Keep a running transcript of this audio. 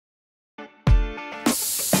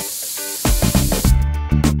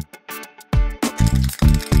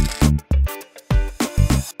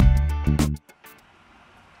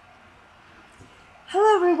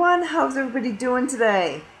how's everybody doing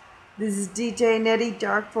today? This is DJ Netty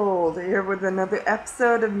Darkfold here with another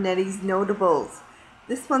episode of Netty's Notables.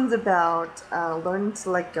 This one's about learning to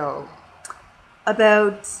let go.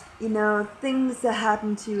 About, things that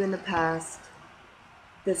happened to you in the past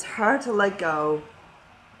that's hard to let go,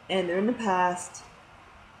 and they're in the past,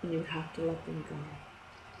 and you have to let them go.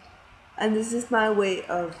 And this is my way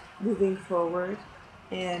of moving forward,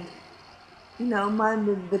 and my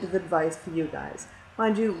bit of advice for you guys.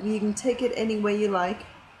 Mind you, you can take it any way you like.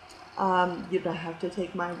 You don't have to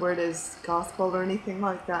take my word as gospel or anything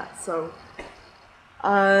like that. So,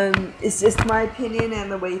 it's just my opinion and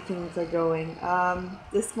the way things are going.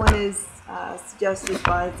 This one is suggested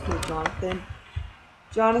by Jonathan.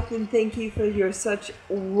 Jonathan, thank you for your such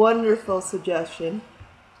wonderful suggestion.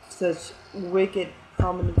 Such wicked,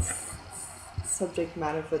 prominent subject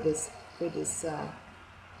matter for this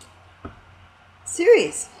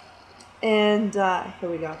series. And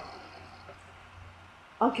here we go.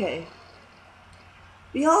 Okay.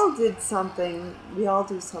 We all do something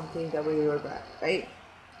that we regret, right?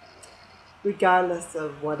 Regardless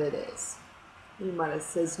of what it is. We might have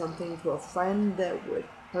said something to a friend that would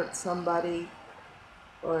hurt somebody,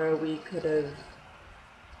 or we could have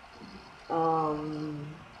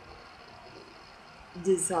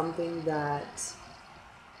did something that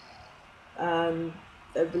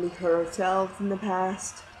really hurt ourselves in the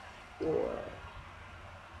past, or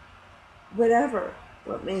whatever,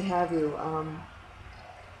 what may have you.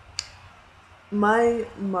 My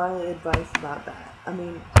advice about that,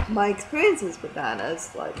 my experiences with that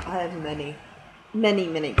is like, I have many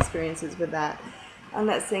experiences with that. I'm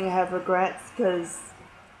not saying I have regrets, because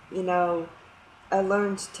I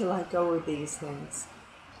learned to let go of these things.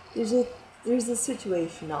 There's a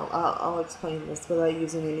situation, I'll explain this without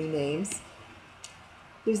using any names.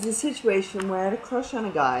 There's a situation where I had a crush on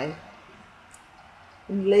a guy,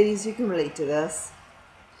 and ladies, you can relate to this.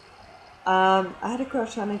 I had a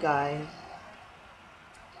crush on a guy,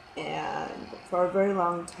 and for a very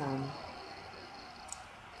long time.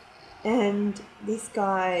 And this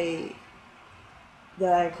guy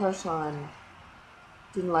that I crushed on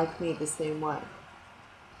didn't like me the same way.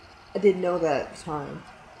 I didn't know that at the time,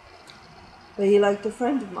 but he liked a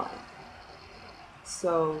friend of mine.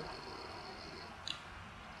 So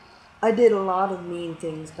I did a lot of mean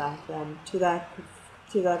things back then to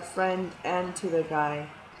that friend and to the guy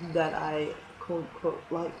that I quote unquote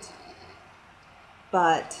liked.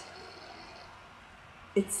 But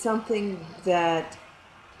it's something that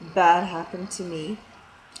bad happened to me,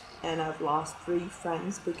 and I've lost 3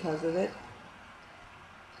 friends because of it.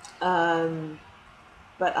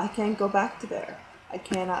 But I can't go back to there. I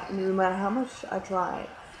cannot, no matter how much I try,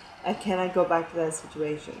 I cannot go back to that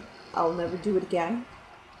situation. I'll never do it again,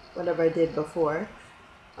 whatever I did before,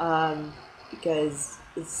 because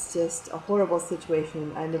it's just a horrible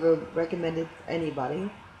situation. I never recommend it to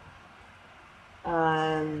anybody.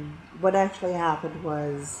 What actually happened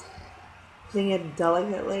was, putting it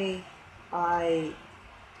delicately, how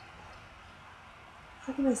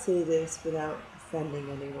can I say this without offending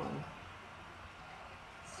anyone?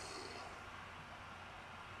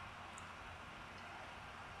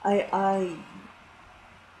 I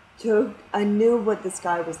knew what this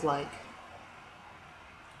guy was like,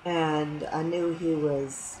 and I knew he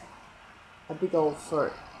was a big old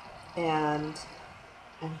flirt, and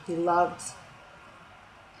he loved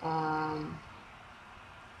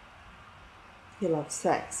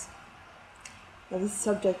sex. Now, this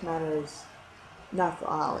subject matter is not for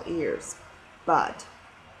all ears, but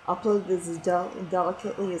I'll put this as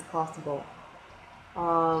delicately as possible.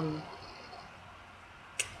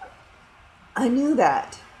 I knew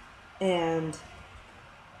that, and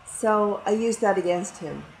so I used that against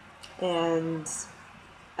him, and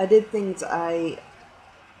I did things I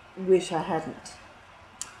wish I hadn't.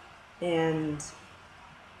 And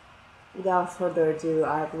without further ado,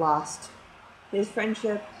 I've lost his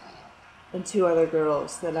friendship and 2 other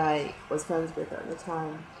girls that I was friends with at the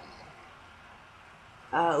time.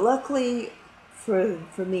 Luckily for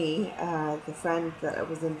me, the friend that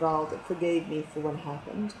was involved forgave me for what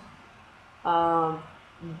happened.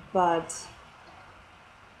 But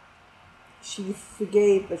she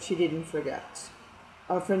forgave, but she didn't forget.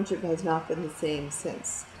 Our friendship has not been the same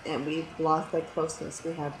since, and we've lost that closeness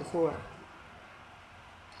we had before.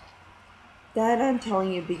 That I'm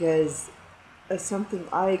telling you because of something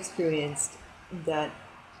I experienced that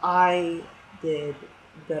I did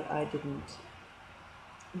that I didn't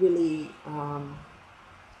really,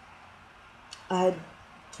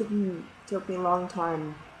 took me a long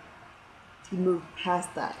time to move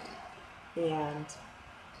past that. And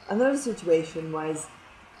another situation was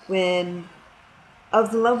when I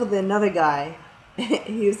was in love with another guy.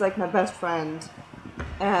 He was like my best friend,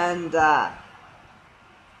 and I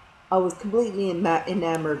was completely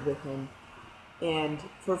enamored with him, and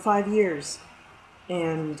for 5 years,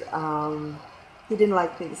 and he didn't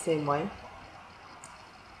like me the same way,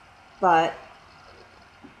 but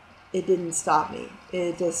it didn't stop me.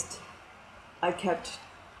 I kept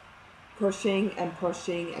pushing and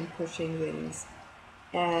pushing and pushing things,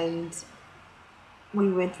 and we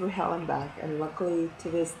went through hell and back, and luckily to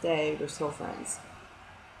this day we're still friends.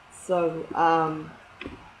 So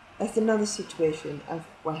that's another situation of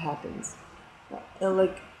what happens,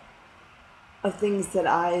 like of things that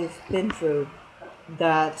I've been through,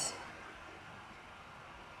 that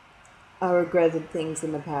I regretted things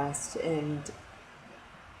in the past. And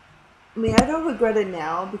I mean, I don't regret it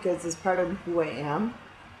now because it's part of who I am,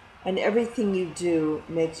 and everything you do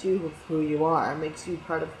makes you who you are, makes you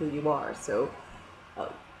part of who you are. So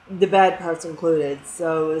the bad parts included.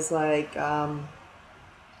 So it's like,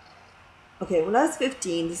 okay, when I was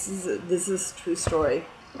 15, this is a true story.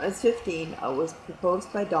 When I was 15, I was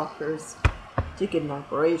proposed by doctors to get an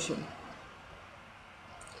operation.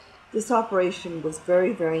 This operation was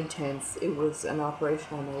very, very intense. It was an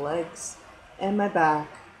operation on my legs and my back,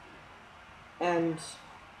 and,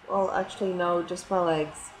 well, actually no, just my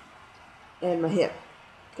legs and my hip,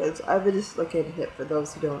 because I have a dislocated hip, for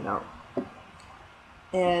those who don't know.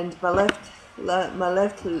 And my left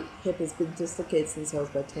hip has been dislocated since I was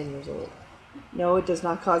about 10 years old. No, it does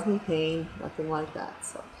not cause me pain, nothing like that,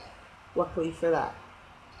 so luckily for that.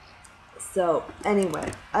 So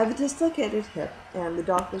anyway, I have a dislocated hip, and the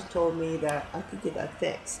doctors told me that I could get that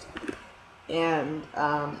fixed, and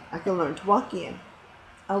I can learn to walk again.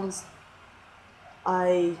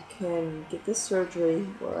 I can get this surgery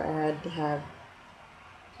where I had to have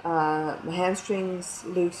my hamstrings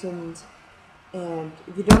loosened, and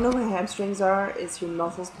if you don't know what hamstrings are, it's your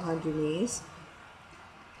muscles behind your knees,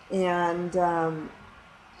 and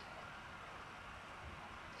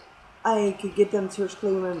I could get them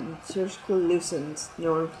surgically loosened in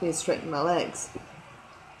order for me to straighten my legs,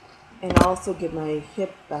 and also get my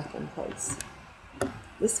hip back in place.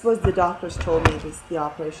 This was the doctors told me the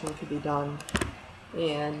operation could be done,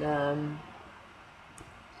 and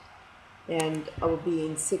I will be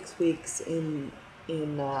in 6 weeks in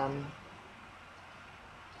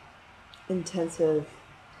intensive,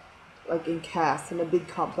 like in cast, in a big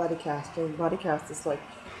body cast. And body cast is like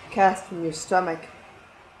cast from your stomach,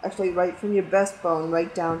 actually right from your breastbone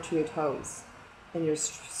right down to your toes, and you're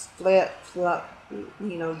flat, you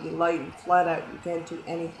know, you're light and flat out. You can't do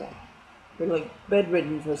anything. You're like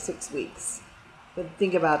bedridden for 6 weeks. But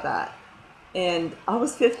think about that. And I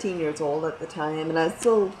was 15 years old at the time, and I was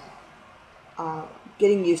still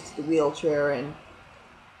getting used to the wheelchair, and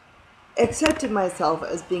accepted myself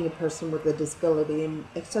as being a person with a disability, and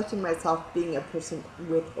accepting myself being a person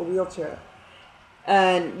with a wheelchair,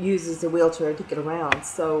 and uses a wheelchair to get around.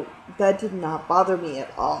 So that did not bother me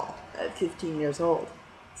at all at 15 years old.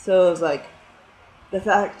 So it was like, the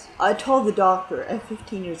fact, I told the doctor at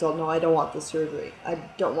 15 years old, no, I don't want the surgery. I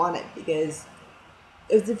don't want it, because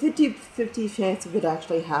it was a 50-50 chance of it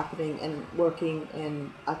actually happening and working,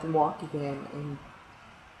 and I can walk again, and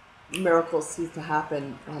miracles cease to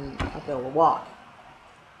happen, and I'll be able to walk.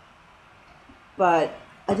 But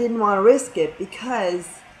I didn't want to risk it because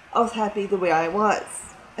I was happy the way I was.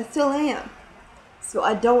 I still am. So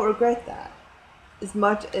I don't regret that. As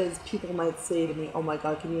much as people might say to me, oh my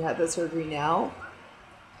God, can you have the surgery now?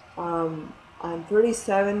 I'm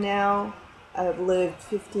 37 now. I've lived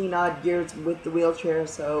 15 odd years with the wheelchair,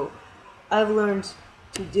 so I've learned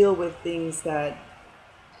to deal with things that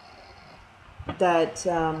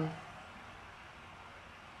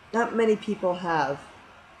not many people have,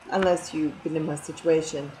 unless you've been in my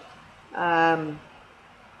situation.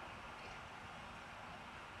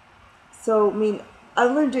 So, I mean,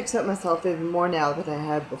 I've learned to accept myself even more now than I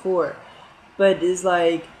had before. But it's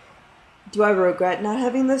like, do I regret not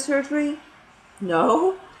having the surgery?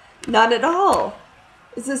 No, not at all.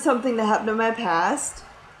 This is something that happened in my past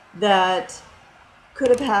that could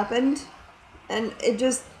have happened, and it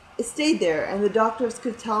stayed there. And the doctors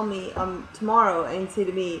could tell me tomorrow and say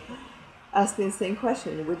to me, ask me the same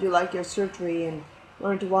question, would you like your surgery and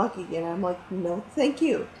learn to walk again? I'm like, no, thank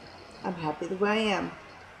you. I'm happy the way I am.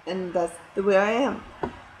 And that's the way I am.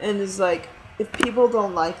 And it's like, if people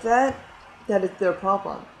don't like that, that is their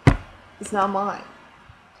problem. It's not mine.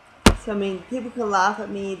 So I mean, people can laugh at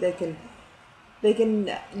me. They can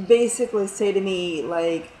basically say to me,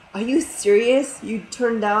 like, are you serious? You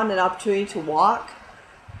turned down an opportunity to walk?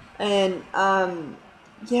 And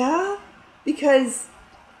yeah, because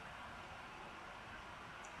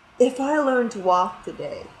if I learn to walk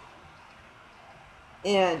today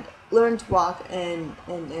and learn to walk and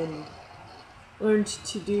learn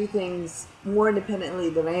to do things more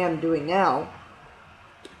independently than I am doing now,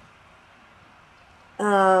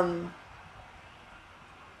 I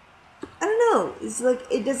don't know. It's like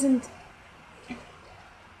it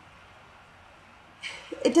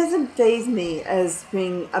doesn't faze me as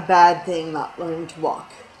being a bad thing not learning to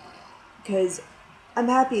walk, because I'm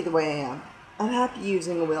happy the way I am. I'm happy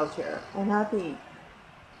using a wheelchair. I'm happy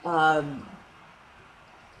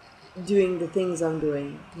doing the things I'm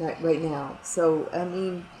doing right now. So I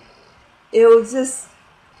mean, it was just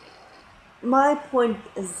my point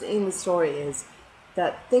is in the story is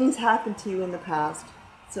that things happened to you in the past,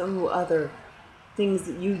 some other things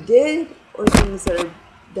that you did or things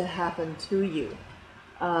that happened to you.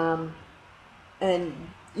 And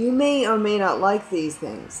you may or may not like these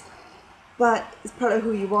things, but it's part of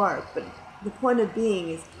who you are. But the point of being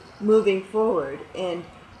is moving forward and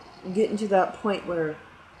getting to that point where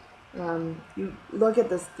you look at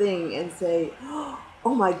this thing and say,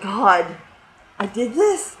 oh my God, I did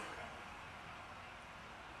this?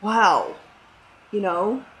 Wow. You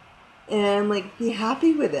know? And like be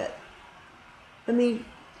happy with it. I mean,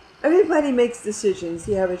 everybody makes decisions.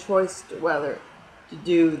 You have a choice to whether to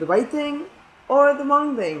do the right thing or the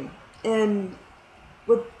wrong thing. And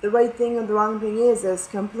what the right thing or the wrong thing is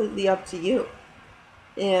completely up to you.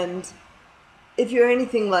 And if you're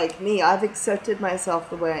anything like me, I've accepted myself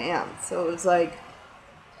the way I am. So it's like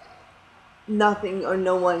nothing or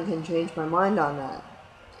no one can change my mind on that.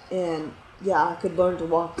 And yeah, I could learn to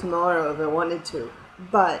walk tomorrow if I wanted to.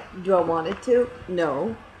 But do I want it to?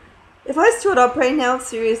 No. If I stood up right now,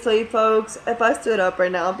 seriously, folks, if I stood up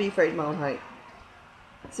right now, I'd be afraid of my own height.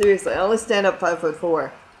 Seriously, I only stand up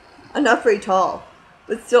 5'4". I'm not very tall,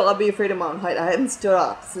 but still, I'll be afraid of my own height. I haven't stood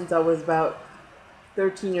up since I was about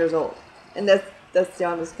 13 years old, and that's the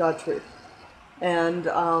honest God truth. And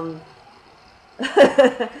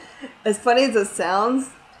as funny as it sounds,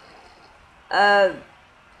 I'm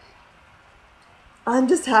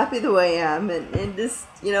just happy the way I am, and just,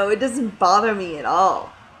 you know, it doesn't bother me at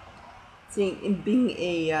all. Being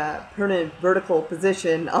a permanent vertical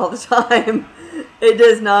position all the time, it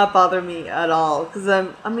does not bother me at all, because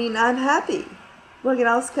I'm happy. What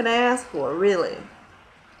else can I ask for, really?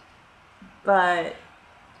 But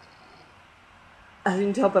as you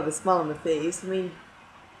can tell by the smile on my face, I mean,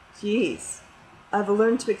 jeez, I've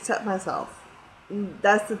learned to accept myself. And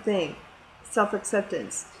that's the thing,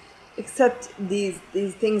 self-acceptance. Accept these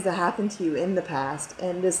things that happened to you in the past,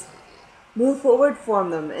 and just move forward from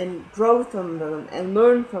them and grow from them and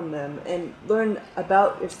learn from them and learn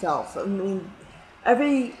about yourself. I mean,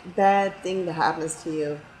 every bad thing that happens to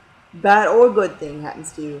you, bad or good thing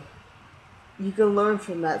happens to you, you can learn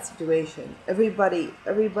from that situation. Everybody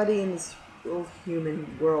in this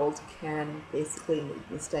human world can basically make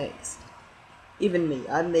mistakes. Even me,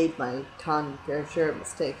 I've made my fair share of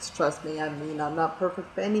mistakes. Trust me, I mean, I'm not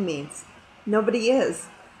perfect by any means. Nobody is.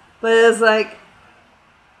 But it's like,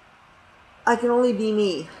 I can only be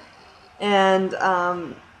me, and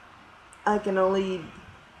I can only,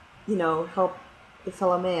 you know, help the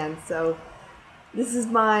fellow man. So this is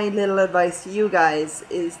my little advice to you guys,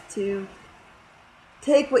 is to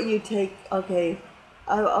take what you take. Okay,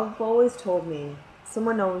 I've always told me,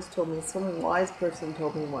 someone some wise person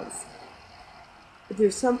told me once, if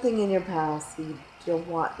there's something in your past that you don't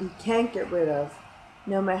want, you can't get rid of,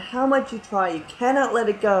 no matter how much you try, you cannot let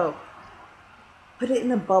it go, put it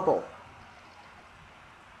in a bubble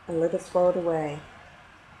and let it float away.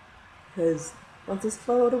 Because once it's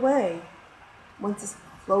floating away,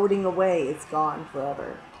 it's gone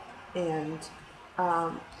forever. And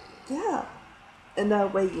yeah, and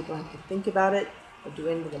that way you don't have to think about it or do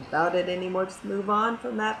anything about it anymore. Just move on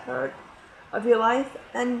from that part of your life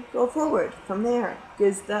and go forward from there.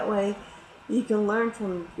 Because that way you can learn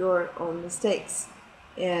from your own mistakes,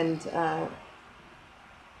 and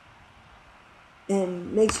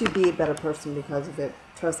makes you be a better person because of it.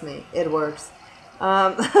 Trust me, it works.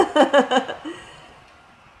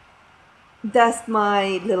 That's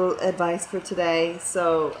my little advice for today.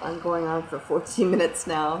 So I'm going on for 14 minutes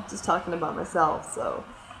now, just talking about myself. So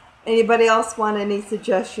anybody else want any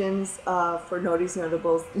suggestions for Netty's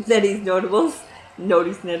Notables?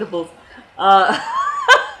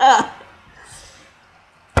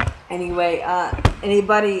 Anyway,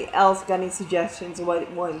 anybody else got any suggestions of what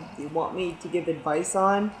you want me to give advice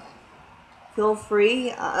on? Feel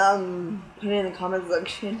free, put it in the comment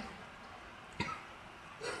section.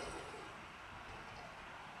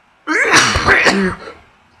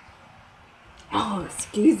 Oh,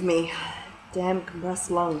 excuse me. Damn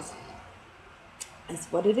compressed lungs. It's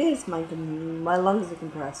what it is. My lungs are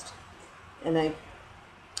compressed, and I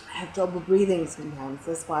have trouble breathing sometimes.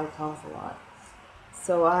 That's why I cough a lot.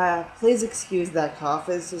 So please excuse that cough.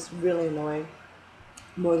 It's just really annoying,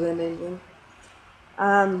 more than anything.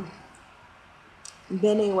 But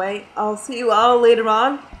anyway, I'll see you all later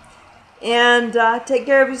on, and take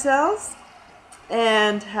care of yourselves,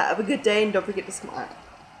 and have a good day, and don't forget to smile.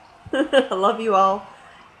 I love you all,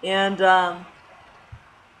 and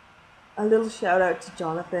a little shout out to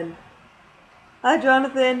Jonathan. Hi,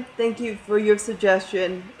 Jonathan. Thank you for your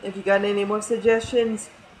suggestion. If you got any more suggestions,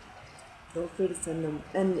 feel free to send them.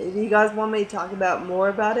 And if you guys want me to talk about more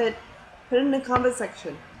about it, put it in the comment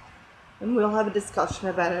section, and we'll have a discussion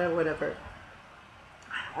about it or whatever.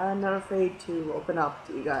 I'm not afraid to open up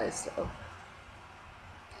to you guys, so.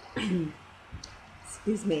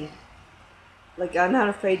 Excuse me. Like, I'm not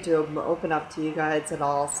afraid to open up to you guys at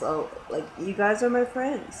all, so, like, you guys are my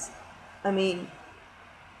friends. I mean,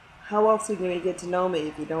 how else are you going to get to know me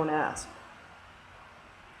if you don't ask?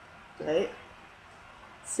 Right?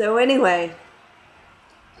 So anyway,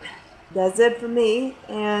 that's it for me,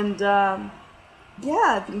 and,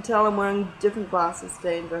 yeah, if you can tell, I'm wearing different glasses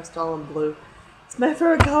today and dressed all in blue. It's my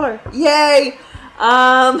favorite color. Yay!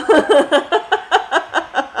 Of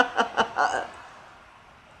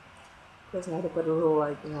course, I had to put a little,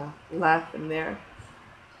 like, laugh in there.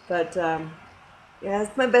 But, yeah,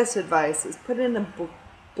 that's my best advice, is put it in a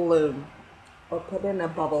balloon. Or put it in a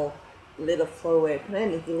bubble. Let it flow away. Put it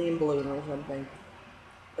in a helium balloon or something.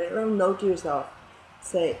 Write a little note to yourself.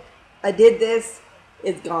 Say, I did this,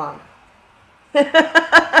 it's gone.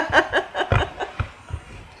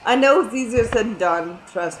 I know it's easier said than done.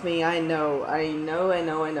 Trust me, I know.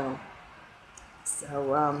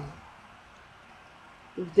 So,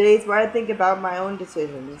 there's days where I think about my own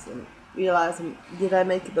decisions and realize, did I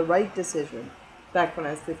make the right decision back when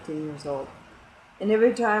I was 15 years old? And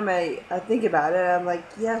every time I think about it, I'm like,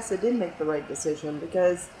 yes, I did make the right decision,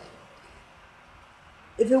 because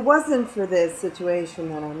if it wasn't for this situation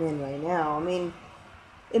that I'm in right now, I mean,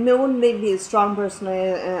 it wouldn't make me a strong person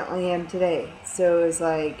I am today. So it's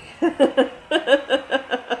like,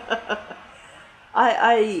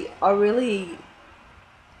 I really,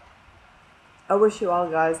 I wish you all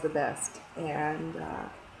guys the best, and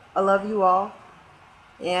I love you all,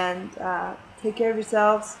 and take care of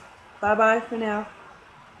yourselves. Bye bye for now.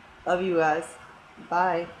 Love you guys.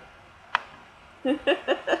 Bye.